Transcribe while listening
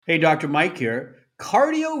Hey, Dr. Mike here.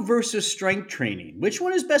 Cardio versus strength training. Which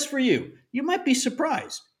one is best for you? You might be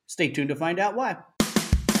surprised. Stay tuned to find out why.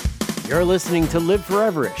 You're listening to Live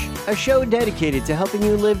Foreverish, a show dedicated to helping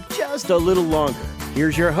you live just a little longer.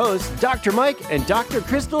 Here's your hosts, Dr. Mike and Dr.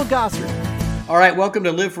 Crystal Gossard. All right, welcome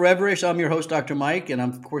to Live Foreverish. I'm your host, Dr. Mike, and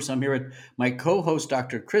of course, I'm here with my co-host,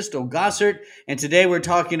 Dr. Crystal Gossard. And today we're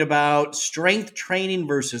talking about strength training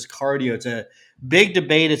versus cardio. It's a big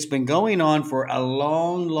debate. It's been going on for a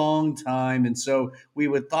long, long time. And so we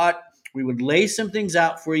would lay some things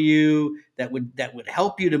out for you that would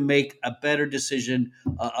help you to make a better decision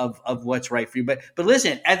of what's right for you. But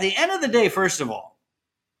listen, at the end of the day, first of all,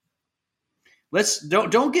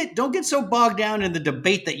 don't get so bogged down in the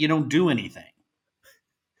debate that you don't do anything.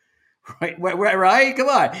 Right? Come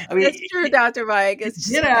on. I mean, it's true, Dr. Mike. It's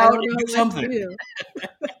get out and do something.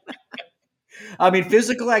 I mean,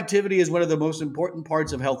 physical activity is one of the most important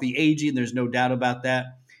parts of healthy aging. There's no doubt about that.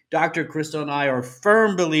 Dr. Crystal and I are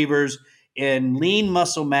firm believers in lean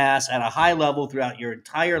muscle mass at a high level throughout your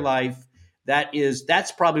entire life.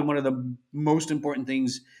 That's probably one of the most important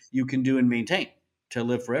things you can do and maintain to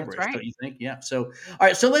live forever. Right. Don't you think? Yeah. So, all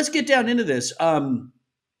right. So let's get down into this. What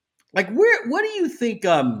do you think?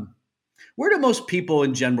 Where do most people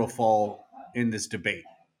in general fall in this debate?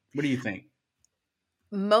 What do you think?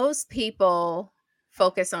 Most people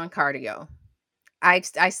focus on cardio. I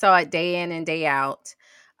saw it day in and day out,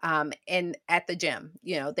 and at the gym.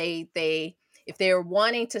 You know, they if they're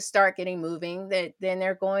wanting to start getting moving, then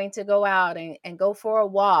they're going to go out and go for a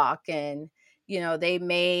walk, and they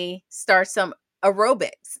may start some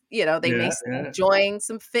aerobics. They may join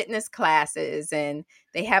some fitness classes, and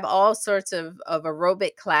they have all sorts of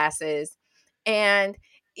aerobic classes. And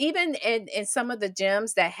even in some of the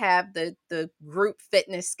gyms that have the group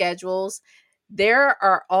fitness schedules, there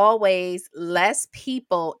are always less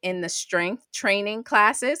people in the strength training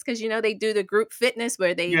classes because, they do the group fitness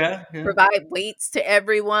where they provide weights to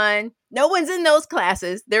everyone. No one's in those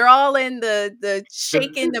classes. They're all in the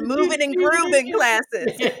shaking, the moving and grooving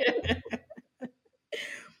classes.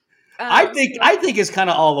 I think it's kind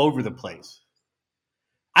of all over the place.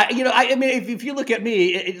 I mean, if you look at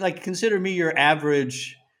me, consider me your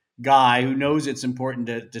average guy who knows it's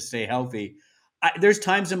important to stay healthy. There's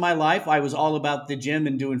times in my life I was all about the gym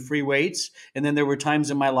and doing free weights. And then there were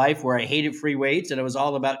times in my life where I hated free weights and it was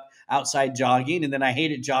all about outside jogging. And then I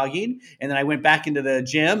hated jogging. And then I went back into the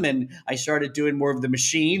gym and I started doing more of the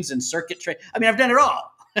machines and circuit training. I mean, I've done it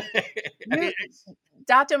all.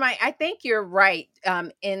 Dr. Mike, I think you're right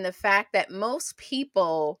in the fact that most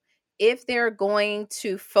people, if they're going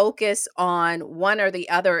to focus on one or the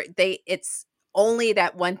other, it's only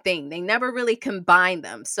that one thing. They never really combine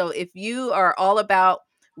them. So if you are all about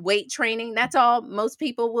weight training, that's all most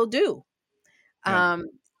people will do. Yeah.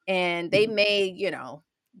 And they may,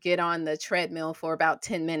 get on the treadmill for about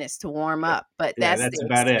 10 minutes to warm up, but that's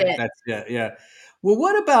about it. That's Well,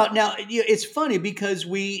 what about now? It's funny because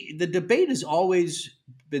the debate has always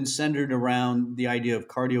been centered around the idea of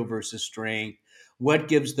cardio versus strength. What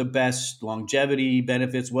gives the best longevity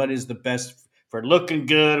benefits? What is the best for looking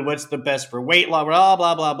good? What's the best for weight loss? Blah,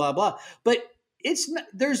 blah, blah, blah, blah. But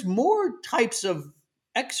there's more types of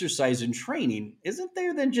exercise and training, isn't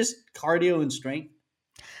there, than just cardio and strength?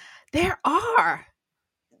 There are.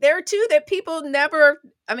 There are two that people never,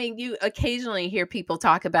 you occasionally hear people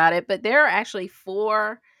talk about it, but there are actually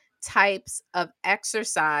 4 types of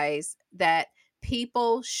exercise that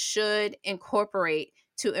people should incorporate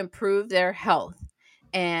to improve their health.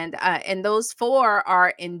 And those 4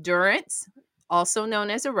 are endurance, also known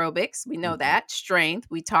as aerobics. We know that. Strength,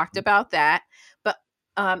 we talked about that. But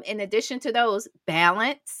in addition to those,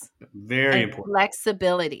 balance, very important,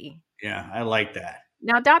 flexibility. Yeah, I like that.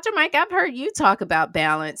 Now, Dr. Mike, I've heard you talk about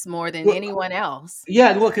balance more than anyone else.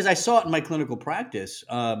 Yeah, well, because I saw it in my clinical practice.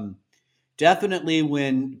 Definitely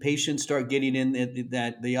when patients start getting in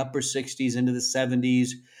the upper 60s into the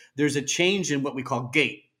 70s, there's a change in what we call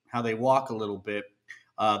gait, how they walk a little bit.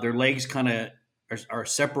 Their legs kind of are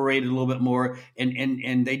separated a little bit more,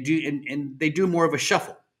 and they do more of a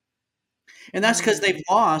shuffle. And that's because they've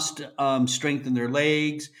lost strength in their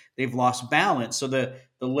legs. They've lost balance. So the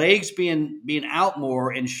legs being out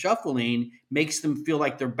more and shuffling makes them feel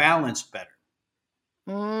like they're balanced better.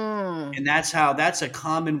 And that's a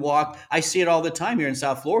common walk. I see it all the time here in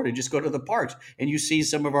South Florida. Just go to the parks and you see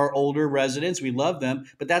some of our older residents. We love them,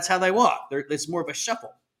 but that's how they walk. It's more of a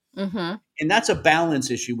shuffle. Mm-hmm. And that's a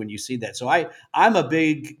balance issue when you see that. So I'm a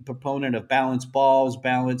big proponent of balance balls,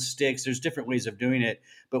 balance sticks. There's different ways of doing it,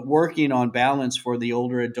 but working on balance for the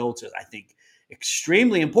older adults is, I think,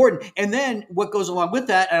 extremely important. And then what goes along with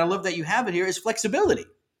that, and I love that you have it here, is flexibility.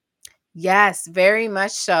 Yes, very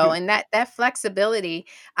much so. And that flexibility,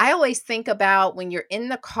 I always think about when you're in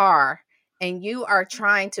the car and you are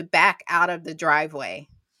trying to back out of the driveway.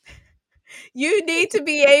 You need to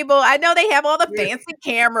be able, I know they have all the Yeah, fancy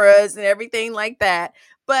cameras and everything like that,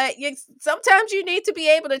 but sometimes you need to be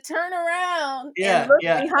able to turn around and yeah, look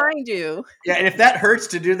yeah. behind you. Yeah, and if that hurts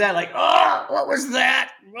to do that, like, oh, what was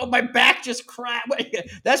that? Oh, my back just cracked.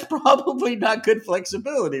 That's probably not good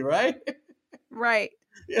flexibility, right? Right.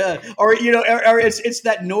 Yeah, or or it's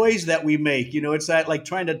that noise that we make. It's that like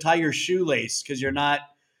trying to tie your shoelace because you're not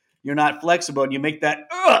flexible, and you make that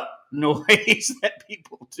noise that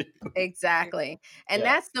people do. Exactly. And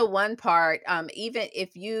Yeah. that's the one part, even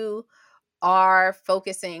if you are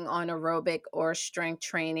focusing on aerobic or strength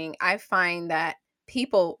training, I find that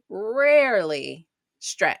people rarely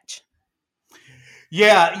stretch.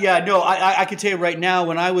 Yeah, yeah, no, I can tell you right now,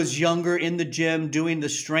 when I was younger in the gym doing the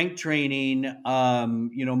strength training,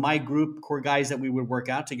 my group core guys that we would work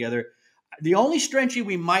out together, the only stretching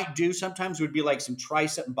we might do sometimes would be like some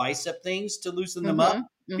tricep and bicep things to loosen them up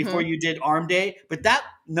Mhm. before Mhm. you did arm day. But that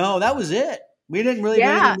was it. We didn't really do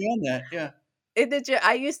Yeah. anything beyond that. Yeah. In the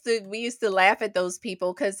gym, we used to laugh at those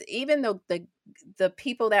people because even the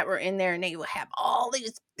people that were in there and they would have all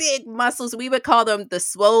these big muscles, we would call them the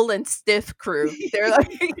swollen stiff crew. They're like,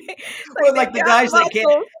 Well, like they like the got guys that can't,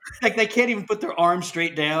 muscles. like they can't even put their arms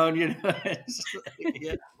straight down. It's like,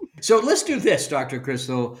 yeah. So let's do this, Dr.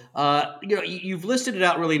 Crystal. You've listed it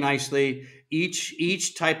out really nicely.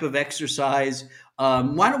 Each type of exercise.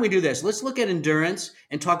 Why don't we do this? Let's look at endurance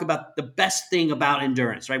and talk about the best thing about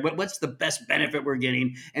endurance, right? What's the best benefit we're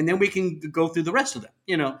getting, and then we can go through the rest of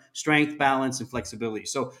them. Strength, balance, and flexibility.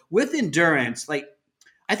 So with endurance, like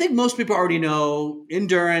I think most people already know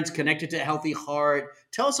endurance connected to a healthy heart.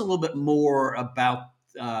 Tell us a little bit more about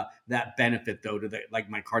that benefit, though, to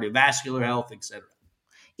like my cardiovascular health, etc.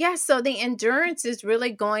 Yeah, so the endurance is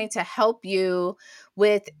really going to help you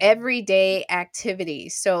with everyday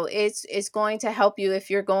activities. So it's going to help you if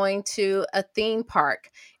you're going to a theme park,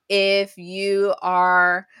 if you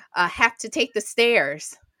are have to take the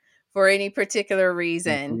stairs for any particular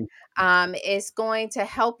reason. Mhm. It's going to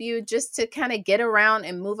help you just to kind of get around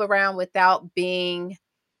and move around without being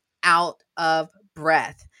out of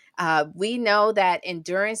breath. We know that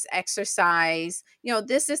endurance exercise,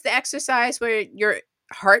 this is the exercise where your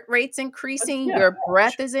heart rate's increasing, Yeah, your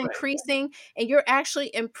breath is right. increasing, and you're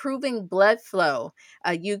actually improving blood flow.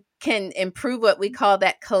 You can improve what we call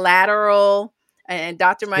that collateral, and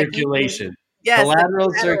Dr. Mike, Circulation, yes, the collateral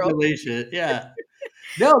collateral. circulation. Yeah.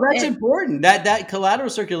 No, that's And important. That collateral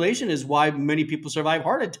circulation is why many people survive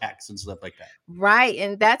heart attacks and stuff like that. right,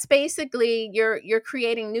 and that's basically you're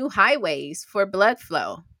creating new highways for blood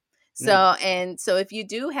flow. Yeah. So if you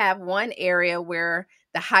do have one area where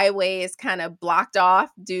the highway is kind of blocked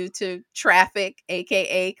off due to traffic,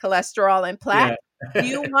 aka cholesterol and Yeah. plaque,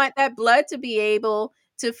 you want that blood to be able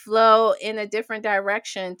to flow in a different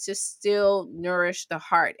direction to still nourish the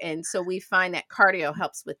heart. And so we find that cardio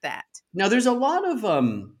helps with that. Now, there's a lot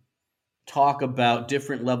of talk about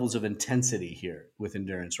different levels of intensity here with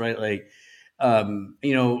endurance, right? Like, um,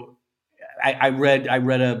 you know, I read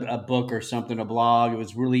a book or something, a blog. It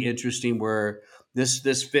was really interesting where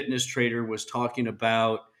this fitness trader was talking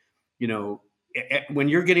about, when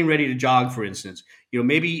you're getting ready to jog, for instance,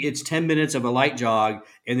 maybe it's 10 minutes of a light jog,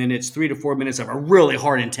 and then it's 3 to 4 minutes of a really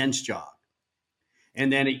hard, intense jog.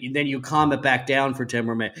 And then you calm it back down for 10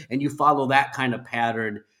 more minutes, and you follow that kind of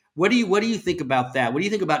pattern. What do you think about that? What do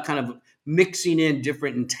you think about kind of mixing in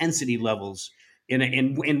different intensity levels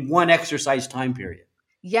in one exercise time period?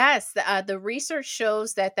 Yes, the research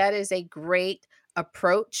shows that that is a great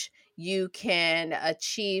approach. You can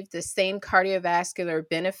achieve the same cardiovascular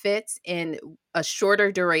benefits in a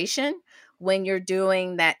shorter duration when you're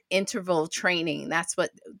doing that interval training. That's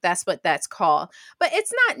what that's called. But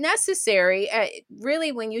it's not necessary.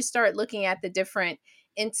 Really, when you start looking at the different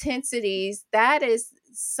intensities, that is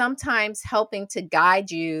sometimes helping to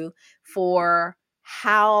guide you for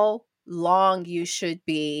how long you should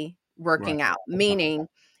be Right. working out. Meaning,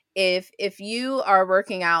 if you are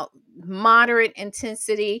working out moderate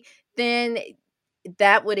intensity, then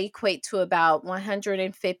that would equate to about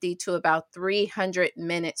 150 to about 300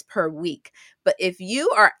 minutes per week. But if you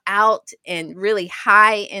are out in really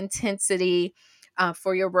high intensity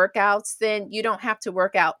for your workouts, then you don't have to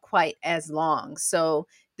work out quite as long. So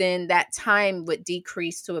then that time would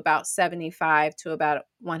decrease to about 75 to about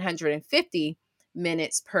 150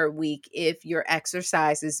 minutes per week if your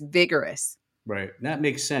exercise is vigorous. Right. That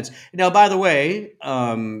makes sense. Now, by the way,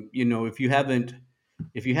 if you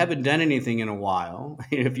haven't done anything in a while,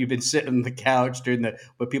 if you've been sitting on the couch during the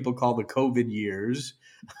what people call the COVID years,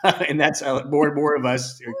 And that's how more and more of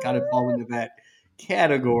us kind of fall into that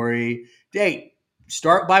category. Hey,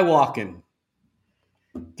 start by walking.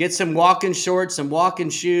 Get some walking shorts, some walking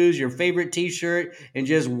shoes, your favorite t-shirt, and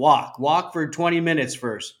just walk. Walk for 20 minutes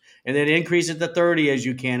first, and then increase it to 30 as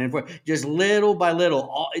you can. And just little by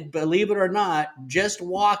little, believe it or not, just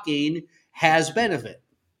walking has benefit.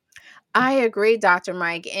 I agree, Dr.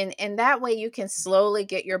 Mike. And that way you can slowly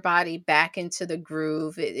get your body back into the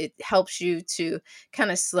groove. It helps you to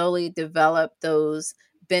kind of slowly develop those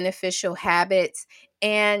beneficial habits.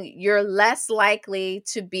 And you're less likely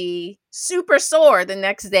to be super sore the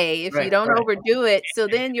next day if you Right, don't right, overdo it. So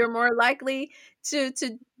then you're more likely to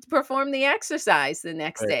perform the exercise the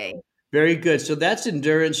next right. day. Very good. So that's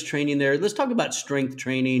endurance training there. Let's talk about strength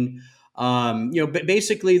training.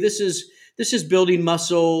 Basically, this is building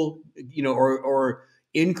muscle, or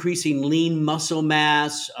increasing lean muscle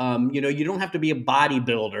mass. You don't have to be a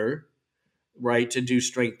bodybuilder, right, to do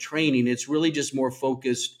strength training. It's really just more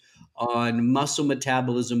focused on muscle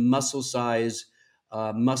metabolism, muscle size,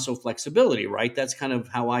 muscle flexibility, right? That's kind of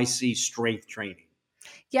how I see strength training.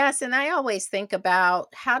 Yes, and I always think about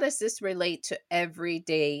how does this relate to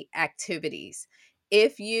everyday activities?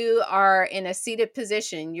 If you are in a seated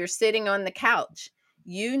position, you're sitting on the couch,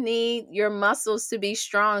 you need your muscles to be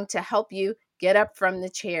strong to help you get up from the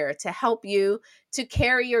chair, to help you to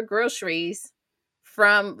carry your groceries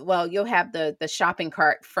from, well, you'll have the shopping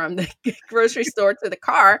cart from the grocery store to the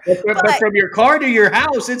car, But but from your car to your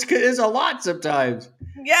house, it's a lot sometimes.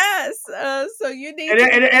 yes, so you need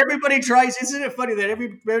And everybody tries. Isn't it funny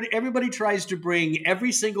that everybody tries to bring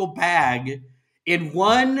every single bag in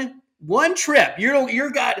one trip?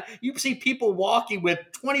 You see people walking with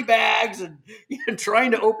 20 bags and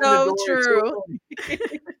trying to open the so door. It's so true.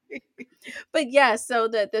 funny. But yeah, so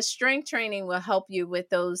the strength training will help you with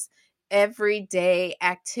those everyday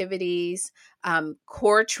activities.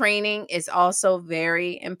 Core training is also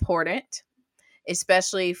very important,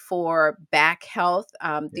 especially for back health.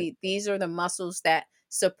 Yeah, These are the muscles that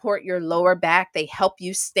support your lower back. They help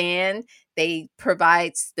you stand. They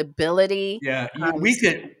provide stability. yeah. Um, We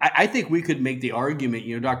could. I think we could make the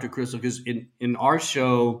argument, Dr. Crystal, because in our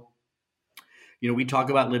show, we talk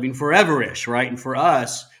about living forever-ish, right? And for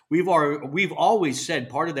us, we've always said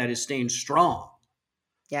part of that is staying strong,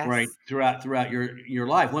 right, yes. throughout your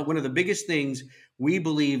life. One of the biggest things we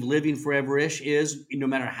believe living forever-ish is, no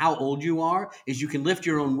matter how old you are, is you can lift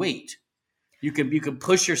your own weight. You can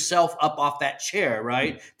push yourself up off that chair,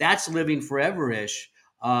 right? That's living forever-ish.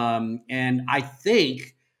 And I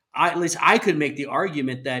think, at least I could make the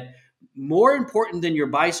argument that more important than your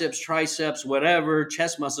biceps, triceps, whatever,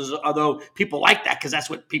 chest muscles, although people like that because that's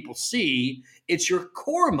what people see, it's your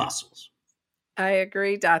core muscles. I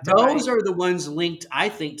agree, Dr. Mike. Those are the ones linked, I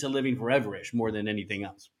think, to living forever-ish more than anything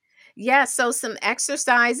else. Yeah, so some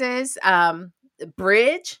exercises.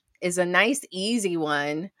 Bridge is a nice, easy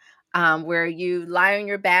one, where you lie on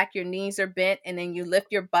your back, your knees are bent, and then you lift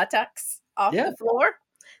your buttocks off Yeah, the floor.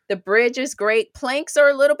 The bridge is great. Planks are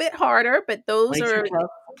a little bit harder, but those planks are are tough.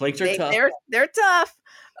 Planks are they tough. they're tough.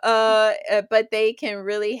 But they can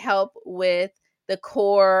really help with the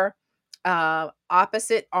core.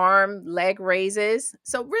 Opposite arm leg raises.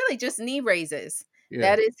 So really just knee raises. Yeah.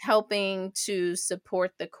 That is helping to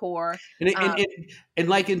support the core. And, it- Um, and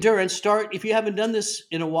like endurance, start if you haven't done this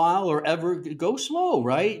in a while or ever, go slow,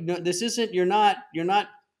 right? No, this isn't you're not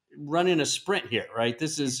running a sprint here, right?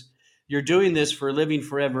 You're doing this for living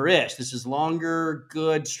forever-ish. This is longer,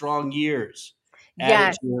 good, strong years added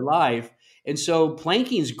yes. to your life. And so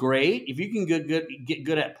planking's great. If you can get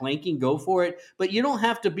good at planking, go for it. But you don't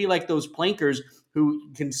have to be like those plankers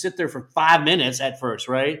who can sit there for 5 minutes at first,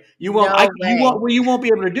 right? You won't. No You way. won't. You won't be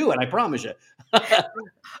able to do it. I promise you. Oh,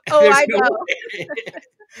 There's I no know. way.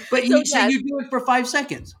 But So you say yes, you do it for 5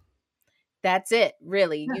 seconds. that's it.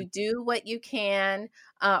 Really, Yeah. you do what you can,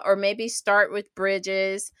 or maybe start with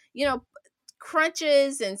bridges.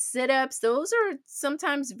 Crunches and sit-ups. Those are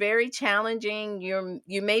sometimes very challenging.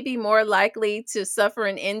 You may be more likely to suffer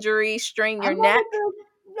an injury, strain your I'm not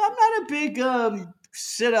neck. a big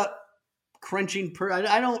sit up crunching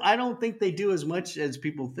I don't think they do as much as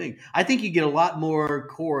people think. I think you get a lot more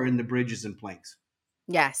core in the bridges and planks.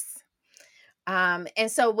 Yes. And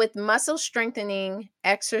so with muscle strengthening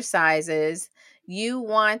exercises, you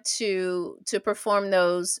want to perform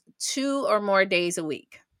those 2 or more days a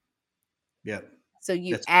week. Yeah, So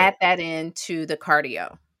you that's good. add that into the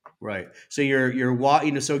cardio. Right. So you're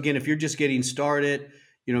walking. So again, if you're just getting started,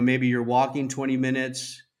 maybe you're walking 20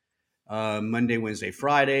 minutes, Monday, Wednesday,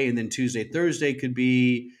 Friday, and then Tuesday, Thursday could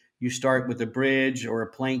be you start with a bridge or a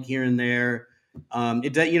plank here and there.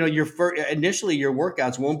 It does, initially your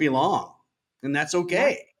workouts won't be long. and that's Yeah.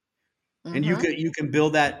 okay. And Mm-hmm. you can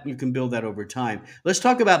build that, over time. Let's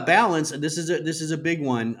talk about balance. And this is a big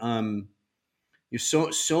one. There's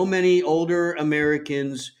so many older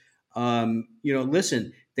Americans.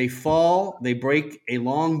 Listen, they fall, they break a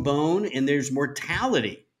long bone, and there's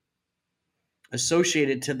mortality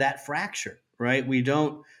associated to that fracture, right? We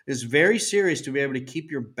don't, it's very serious to be able to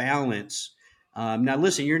keep your balance. Now,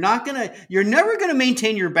 listen, you're never going to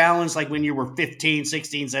maintain your balance like when you were 15,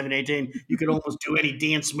 16, 17, 18. You could almost do any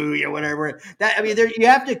dance move or whatever. You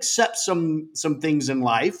have to accept some things in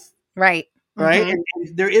life, Right. right? Mm-hmm.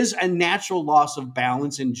 And there is a natural loss of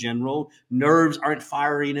balance in general. Nerves aren't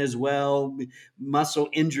firing as well, muscle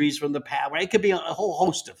injuries from the past, right? It could be a whole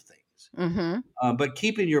host of things. Mm-hmm. But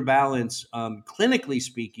keeping your balance, clinically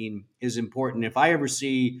speaking, is important. If I ever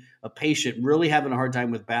see a patient really having a hard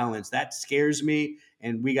time with balance, that scares me,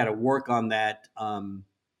 and we got to work on that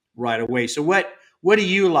right away. So, what do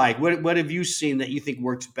you like? What have you seen that you think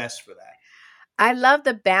works best for that? I love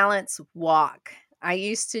the balance walk. I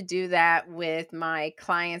used to do that with my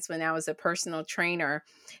clients when I was a personal trainer.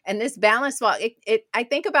 And this balance walk, I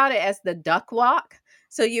think about it as the duck walk.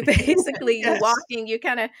 So you basically you Yes. walking, you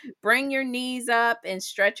kind of bring your knees up and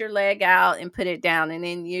stretch your leg out and put it down, and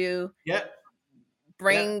then you Yep. Yep.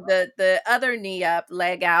 bring the other knee up,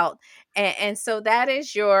 leg out, and so that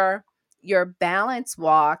is your balance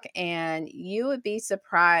walk. And you would be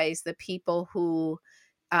surprised the people who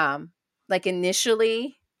um like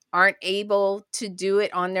initially aren't able to do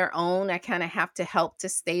it on their own. I kind of have to help to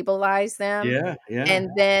stabilize them, Yeah. Yeah. and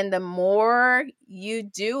then the more you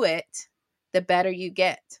do it, the better you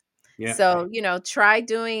get. Yeah. So try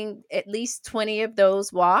doing at least 20 of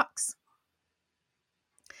those walks,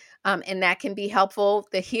 and that can be helpful.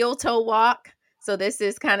 The heel toe walk. So this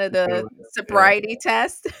is kind of the Yeah. sobriety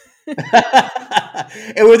test. And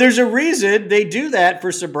well, there's a reason they do that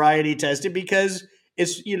for sobriety testing, because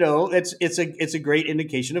it's a great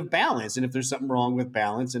indication of balance. And if there's something wrong with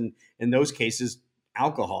balance, and in those cases,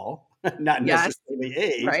 alcohol, not Yes, necessarily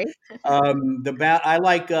age. right. I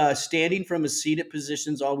like standing from a seated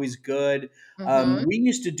position is always good. Mhm. We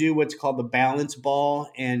used to do what's called the balance ball,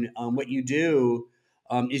 and what you do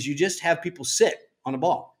is you just have people sit on a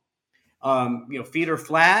ball. Feet are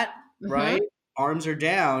flat, Mhm. right? Arms are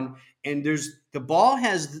down, and the ball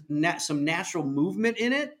has some natural movement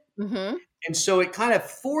in it, Mhm. and so it kind of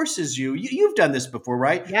forces you. You've done this before,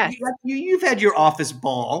 right? Yes. You've had your office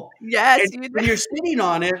ball, Yes, and you when do. you're sitting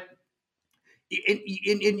on it,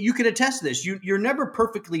 and you can attest to this. You're never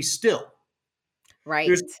perfectly still. Right.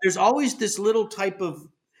 There's always this little type of,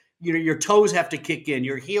 your toes have to kick in,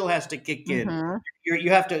 your heel has to kick in. Mhm.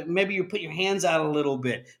 You have to, maybe you put your hands out a little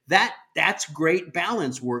bit. That's great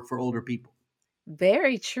balance work for older people.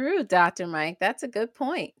 Very true, Dr. Mike. That's a good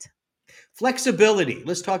point. Flexibility.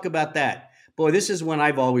 Let's talk about that. Boy, this is one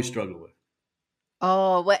I've always struggled with.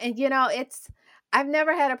 Oh, well, and I've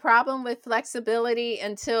never had a problem with flexibility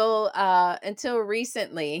until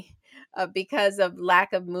recently, because of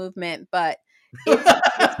lack of movement, but it's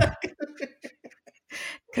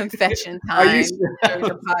confession Are you? time during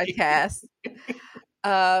the podcast.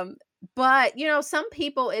 Um, but some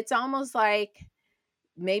people, it's almost like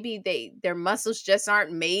maybe their muscles just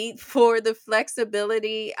aren't made for the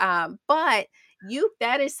flexibility. But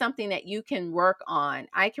that is something that you can work on.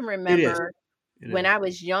 I can It is. remember It when is. I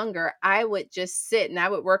was younger, I would just sit and I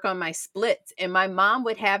would work on my splits, and my mom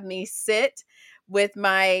would have me sit with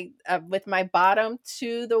my bottom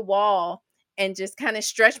to the wall and just kind of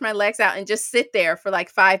stretch my legs out and just sit there for like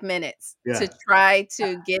 5 minutes to Yeah. try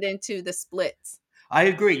to get into the splits. I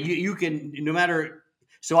agree. You can, no matter.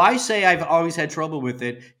 So I say I've always had trouble with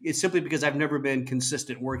it. It's simply because I've never been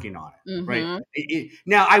consistent working on it. Right. Mhm.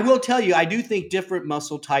 Now, I will tell you, I do think different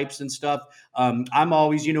muscle types and stuff. I'm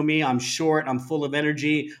always, me, I'm short, I'm full of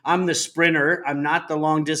energy. I'm the sprinter. I'm not the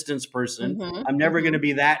long distance person. Mhm. I'm never going to Mhm.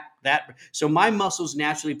 be that. So my muscles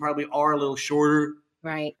naturally probably are a little shorter.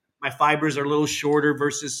 Right. My fibers are a little shorter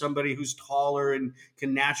versus somebody who's taller and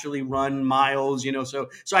can naturally run miles, so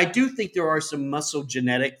I do think there are some muscle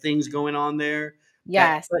genetic things going on there,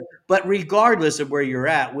 that Yes. but regardless of where you're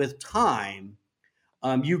at with time,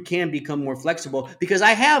 you can become more flexible, because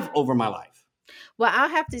I have over my life. Well, I'll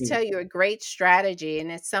have to You know, tell you a great strategy,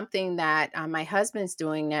 and it's something that my husband's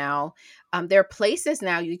doing now. There are places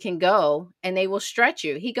now you can go, and they will stretch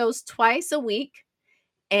you. He goes twice a week,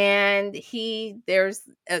 and there's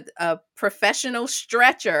a professional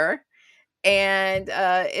stretcher, and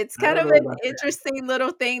it's I kind don't of know an about that. interesting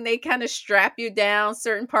little thing. They kind of strap you down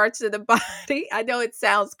certain parts of the body. I know it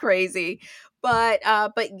sounds crazy, but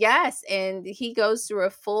yes, and he goes through a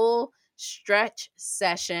full stretch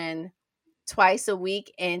session twice a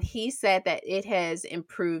week, and he said that it has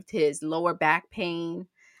improved his lower back pain.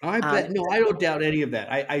 I bet. No, I don't doubt any of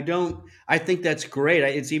that. I don't. I think that's great.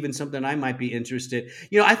 It's even something I might be interested.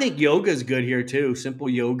 I think yoga is good here too. Simple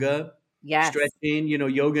yoga, Yes. stretching.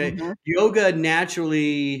 Yoga. Hmm. Yoga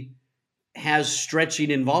naturally has stretching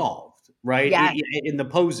involved, right? Yes, In the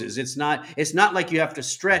poses, it's not. It's not like you have to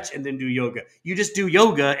stretch and then do yoga. You just do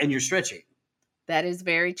yoga and you're stretching. that is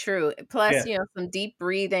very true. Plus, Yeah. some deep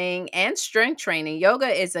breathing and strength training. Yoga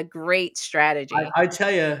is a great strategy. I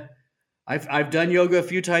tell you, I've done yoga a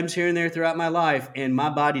few times here and there throughout my life, and my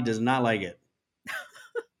body does not like it.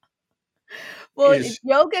 Well, Is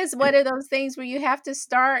yoga is one of those things where you have to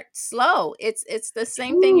start slow. It's the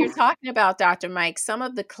same thing you're Whew. talking about, Dr. Mike. Some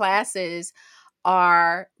of the classes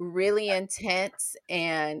are really intense,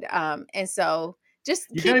 and so just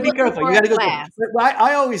You got keep to be looking careful. for You a got to go slow. class. But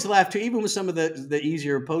I always laugh too, even with some of the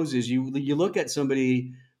easier poses. You look at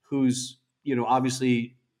somebody who's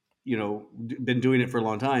obviously been doing it for a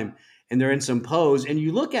long time, and they're in some pose, and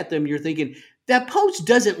you look at them, you're thinking that pose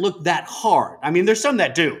doesn't look that hard. I mean, there's some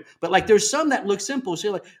that do, but like there's some that look simple. So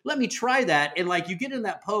you're like, let me try that, and like you get in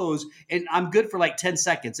that pose, and I'm good for like 10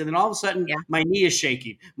 seconds, and then all of a sudden Yeah. my knee is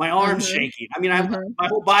shaking, my arm's Mhm. shaking. I mean, Mhm. my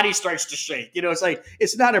whole body starts to shake. It's like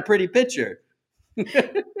it's not a pretty picture.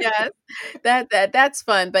 Yes. That's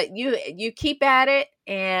fun, but you keep at it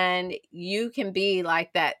and you can be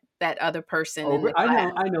like that other person in Over, the I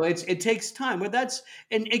class. know, I know. It takes time, but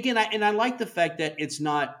and again, I like the fact that it's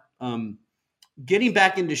not getting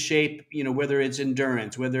back into shape. Whether it's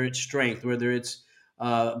endurance, whether it's strength, whether it's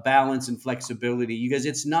balance and flexibility. You guys,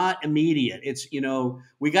 it's not immediate. It's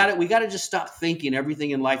we got to just stop thinking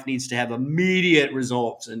everything in life needs to have immediate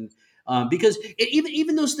results, and because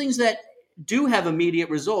even those things that do have immediate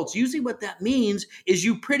results, usually what that means is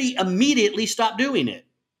you pretty immediately stop doing it.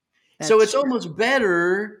 So That's it's true. almost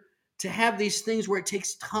better to have these things where it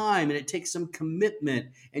takes time and it takes some commitment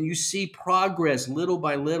and you see progress little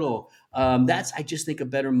by little. That's, I just think, a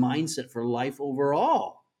better mindset for life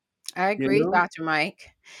overall. I You agree, know, Dr. Mike.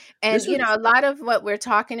 And this was a lot of what we're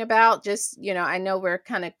talking about, just, I know we're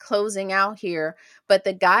kind of closing out here, but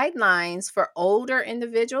the guidelines for older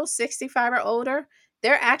individuals, 65 or older,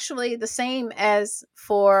 they're actually the same as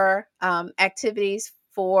for activities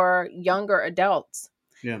for younger adults.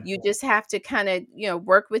 yeah. You just have to kind of,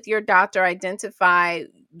 work with your doctor, identify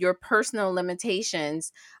your personal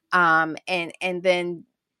limitations, and then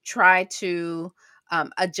try to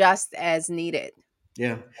adjust as needed.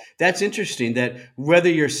 Yeah, that's interesting that whether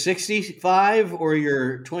you're 65 or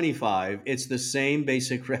you're 25, it's the same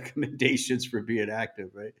basic recommendations for being active,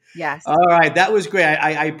 right? Yes. All right, that was great.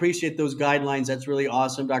 I appreciate those guidelines. That's really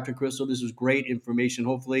awesome, Dr. Crystal. This was great information.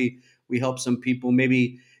 Hopefully, we help some people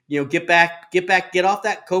maybe get off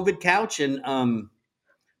that COVID couch and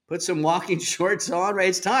put some walking shorts on. Right,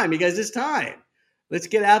 it's time, you guys. It's time. Let's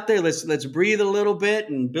get out there. Let's breathe a little bit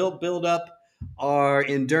and build up our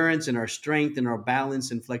endurance and our strength and our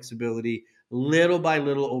balance and flexibility little by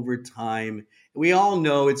little over time. We all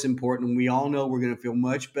know it's important. We all know we're going to feel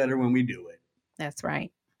much better when we do it That's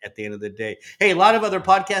right. at the end of the day. Hey, a lot of other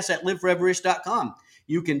podcasts at liveforeverish.com.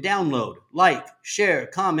 You can download, like, share,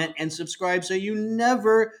 comment, and subscribe so you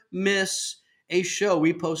never miss a show.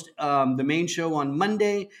 We post the main show on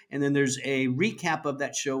Monday, and then there's a recap of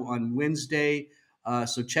that show on Wednesday.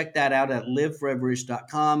 So check that out at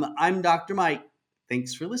liveforeverish.com. I'm Dr. Mike.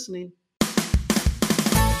 Thanks for listening.